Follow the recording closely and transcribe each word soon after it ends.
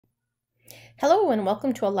Hello and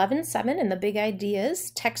welcome to 11.7 in the Big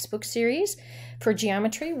Ideas textbook series. For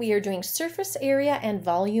geometry, we are doing surface area and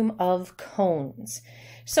volume of cones.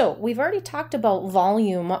 So we've already talked about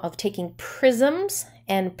volume of taking prisms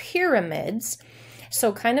and pyramids.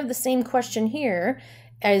 So kind of the same question here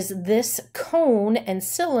as this cone and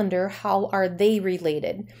cylinder, how are they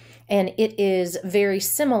related? And it is very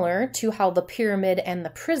similar to how the pyramid and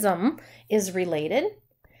the prism is related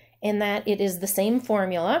in that it is the same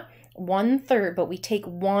formula. 1/3, but we take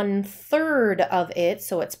 1/3 of it,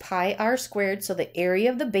 so it's pi r squared, so the area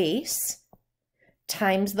of the base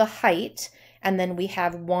times the height, and then we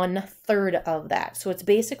have 1/3 of that. So it's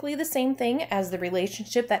basically the same thing as the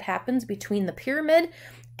relationship that happens between the pyramid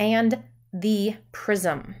and the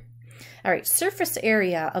prism. All right, surface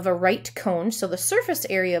area of a right cone. So the surface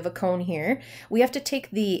area of a cone here, we have to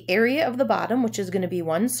take the area of the bottom, which is going to be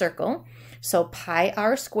one circle. So pi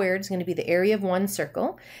r squared is going to be the area of one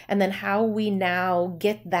circle. And then how we now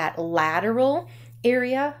get that lateral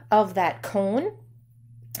area of that cone,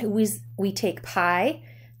 we take pi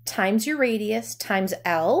times your radius times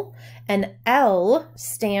L, and L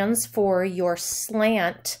stands for your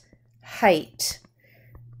slant height.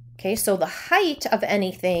 Okay, so the height of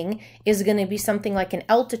anything is going to be something like an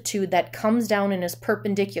altitude that comes down and is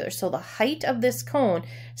perpendicular. So the height of this cone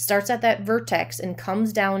starts at that vertex and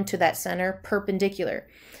comes down to that center perpendicular.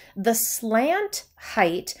 The slant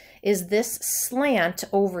height is this slant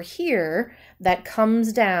over here that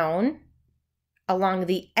comes down along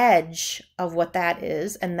the edge of what that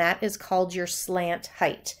is, and that is called your slant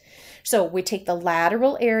height. So we take the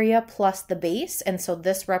lateral area plus the base, and so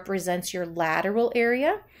this represents your lateral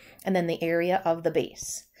area, and then the area of the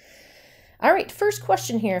base. All right, first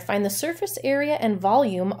question here, find the surface area and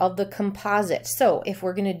volume of the composite. So if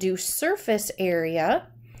we're gonna do surface area,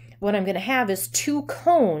 what I'm gonna have is two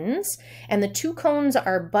cones, and the two cones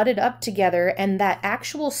are butted up together, and that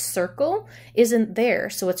actual circle isn't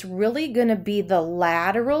there. So it's really gonna be the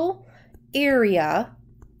lateral area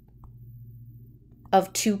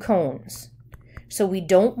of two cones. So we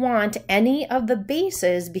don't want any of the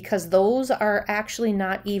bases because those are actually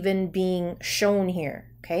not even being shown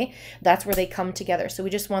here, okay? That's where they come together. So we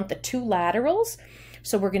just want the two laterals.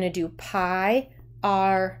 So we're gonna do pi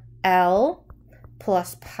r L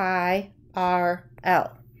plus pi r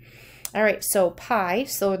L. All right, so pi,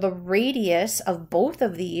 so the radius of both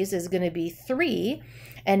of these is gonna be 3,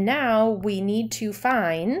 and now we need to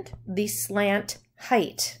find the slant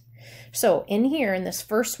height. So in here, in this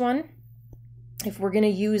first one, if we're going to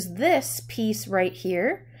use this piece right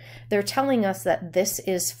here, they're telling us that this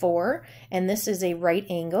is 4 and this is a right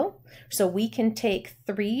angle. So we can take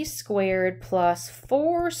 3 squared plus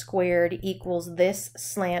 4 squared equals this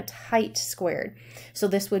slant height squared. So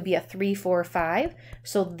this would be a 3, 4, 5.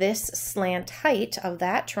 So this slant height of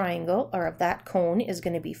that triangle or of that cone is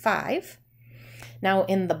going to be 5. Now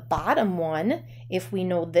in the bottom one, if we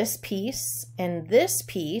know this piece and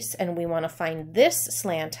we want to find this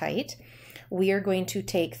slant height, we are going to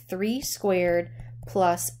take 3 squared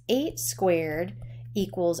plus 8 squared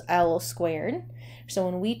equals L squared. So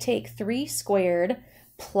when we take 3 squared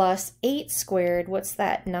plus 8 squared, what's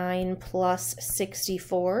that? 9 plus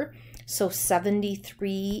 64. So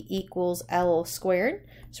 73 equals L squared.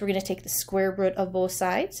 So we're going to take the square root of both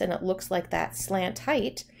sides, and it looks like that slant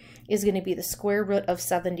height is going to be the square root of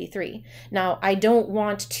 73. Now, I don't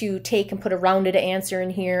want to take and put a rounded answer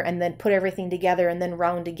in here and then put everything together and then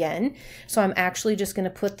round again. So I'm actually just going to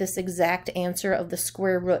put this exact answer of the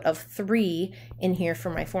square root of 3 in here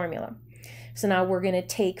for my formula. So now we're going to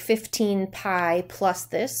take 15 pi plus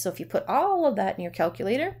this. So if you put all of that in your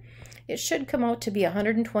calculator, it should come out to be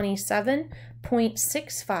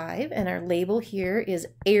 127.65, and our label here is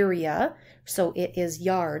area, so it is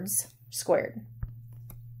yards squared.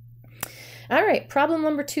 All right, problem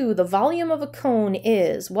number 2, the volume of a cone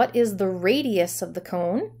is, what is the radius of the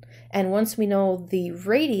cone? And once we know the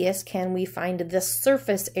radius, can we find the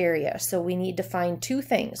surface area? So we need to find two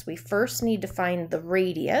things. We first need to find the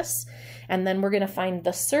radius, and then we're going to find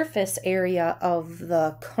the surface area of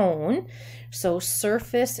the cone. So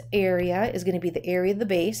surface area is going to be the area of the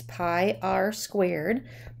base, pi r squared,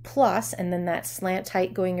 plus, and then that slant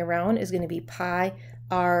height going around is going to be pi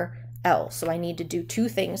r L. So I need to do two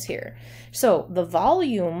things here. So the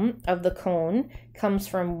volume of the cone comes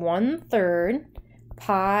from 1/3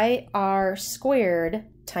 pi r squared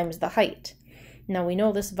times the height. Now we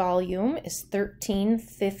know this volume is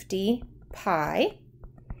 1350 pi,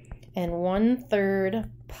 and 1/3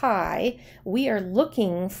 pi, we are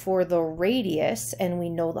looking for the radius, and we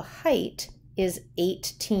know the height is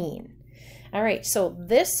 18. All right, so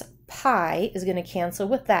this pi is going to cancel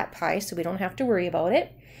with that pi, so we don't have to worry about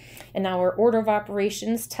it. And now our order of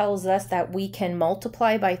operations tells us that we can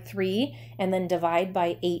multiply by 3 and then divide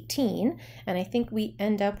by 18. And I think we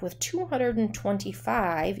end up with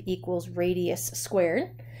 225 equals radius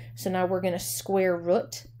squared. So now we're going to square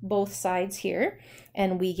root both sides here,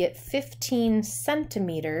 and we get 15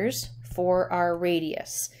 centimeters for our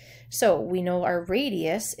radius. So we know our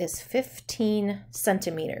radius is 15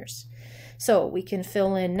 centimeters. So we can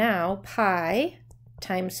fill in now pi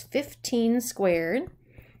times 15 squared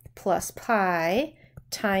plus pi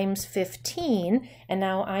times 15, and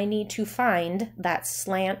now I need to find that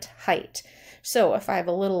slant height. So if I have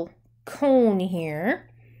a little cone here,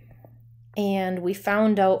 and we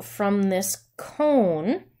found out from this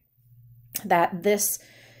cone that this,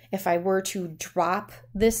 if I were to drop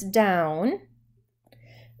this down,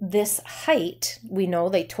 this height, we know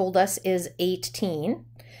they told us is 18,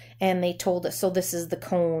 and they told us, so this is the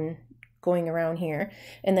cone going around here,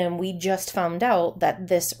 and then we just found out that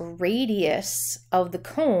this radius of the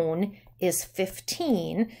cone is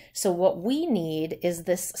 15, so what we need is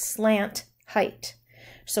this slant height.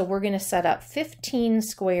 So we're going to set up 15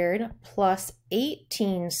 squared plus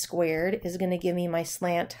 18 squared is going to give me my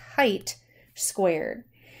slant height squared.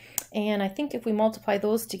 And I think if we multiply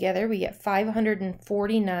those together, we get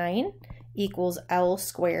 549 equals L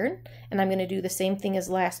squared. And I'm going to do the same thing as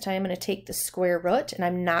last time. I'm going to take the square root, and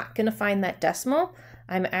I'm not going to find that decimal.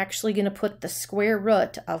 I'm actually going to put the square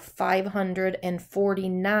root of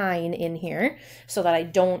 549 in here so that I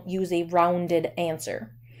don't use a rounded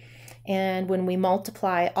answer. And when we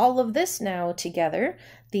multiply all of this now together,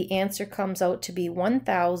 the answer comes out to be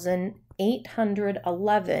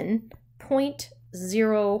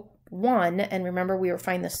 1,811.01. And remember, we were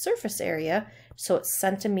finding the surface area, so it's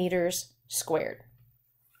centimeters squared.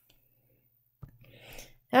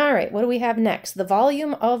 All right, what do we have next? The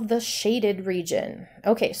volume of the shaded region.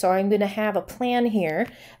 Okay, so I'm going to have a plan here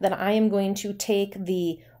that I am going to take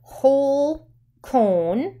the whole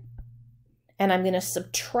cone and I'm going to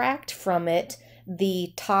subtract from it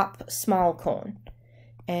the top small cone.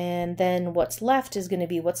 And then what's left is going to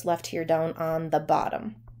be what's left here down on the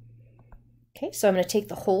bottom. Okay, so I'm going to take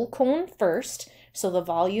the whole cone first. So the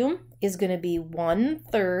volume is going to be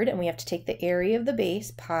 1/3, and we have to take the area of the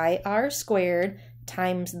base, pi r squared,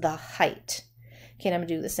 times the height. Okay, and I'm going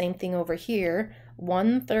to do the same thing over here,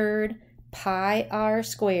 1/3 pi r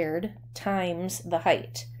squared times the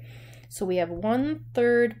height. So we have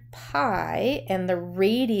 1/3 pi, and the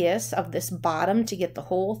radius of this bottom to get the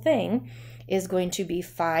whole thing is going to be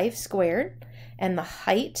 5 squared, and the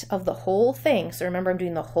height of the whole thing, so remember I'm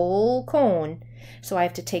doing the whole cone, so I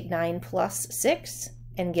have to take 9 plus 6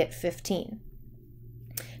 and get 15.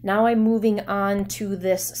 Now I'm moving on to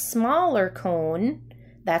this smaller cone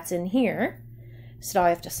that's in here. So now I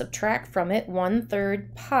have to subtract from it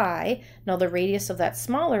 1/3 pi. Now the radius of that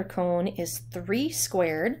smaller cone is 3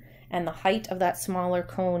 squared, and the height of that smaller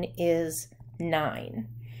cone is 9.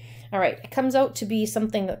 All right, it comes out to be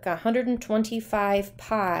something like 125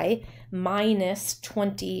 pi minus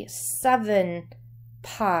 27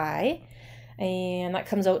 pi, and that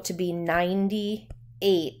comes out to be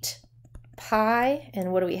 98 pi.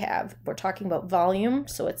 And what do we have? We're talking about volume,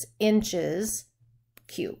 so it's inches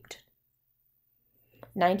cubed.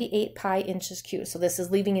 98 pi inches cubed. So this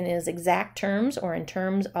is leaving it in as exact terms or in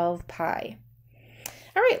terms of pi.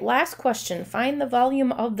 All right, last question. Find the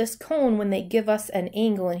volume of this cone when they give us an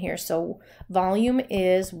angle in here. So volume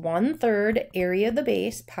is 1/3 area of the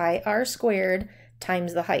base, pi r squared,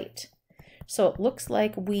 times the height. So it looks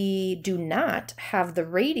like we do not have the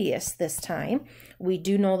radius this time. We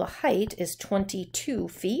do know the height is 22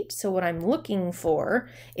 feet. So what I'm looking for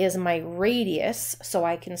is my radius so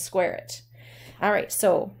I can square it. All right,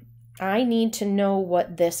 so I need to know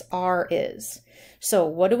what this r is. So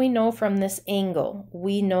what do we know from this angle?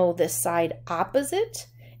 We know this side opposite,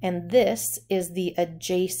 and this is the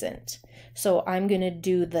adjacent. So I'm going to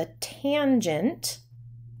do the tangent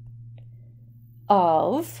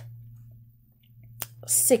of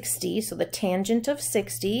 60, so the tangent of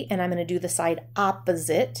 60, and I'm going to do the side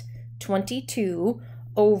opposite, 22,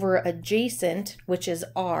 over adjacent, which is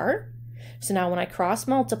r. So now when I cross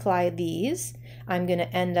multiply these, I'm going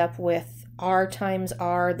to end up with r times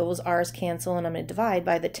r, those r's cancel, and I'm going to divide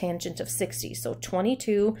by the tangent of 60. So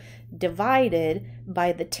 22 divided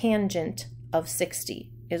by the tangent of 60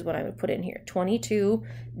 is what I would put in here. 22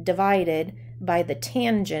 divided by the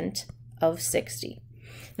tangent of 60.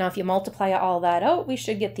 Now if you multiply all that out, we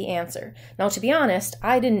should get the answer. Now to be honest,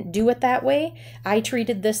 I didn't do it that way. I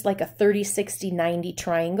treated this like a 30, 60, 90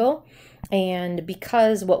 triangle. And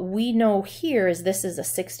because what we know here is this is a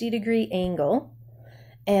 60-degree angle,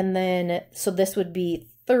 and then, so this would be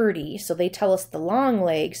 30. So they tell us the long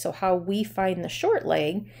leg. So how we find the short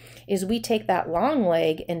leg is we take that long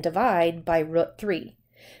leg and divide by root 3.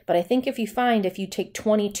 But I think if you take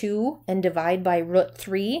 22 and divide by root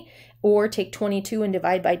 3, or take 22 and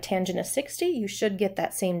divide by tangent of 60, you should get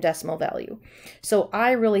that same decimal value. So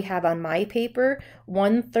I really have on my paper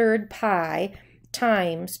 1/3 pi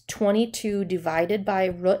times 22 divided by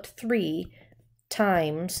root 3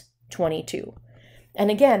 times 22. And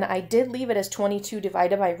again, I did leave it as 22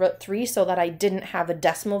 divided by root 3 so that I didn't have a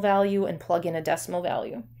decimal value and plug in a decimal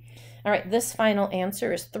value. All right, this final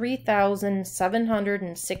answer is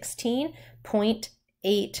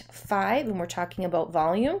 3,716.85, and we're talking about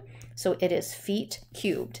volume, so it is feet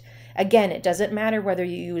cubed. Again, it doesn't matter whether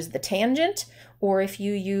you use the tangent or if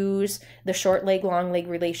you use the short leg, long leg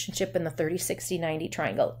relationship in the 30, 60, 90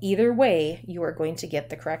 triangle. Either way, you are going to get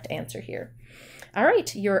the correct answer here. All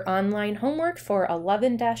right, your online homework for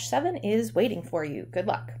 11-7 is waiting for you. Good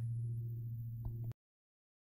luck.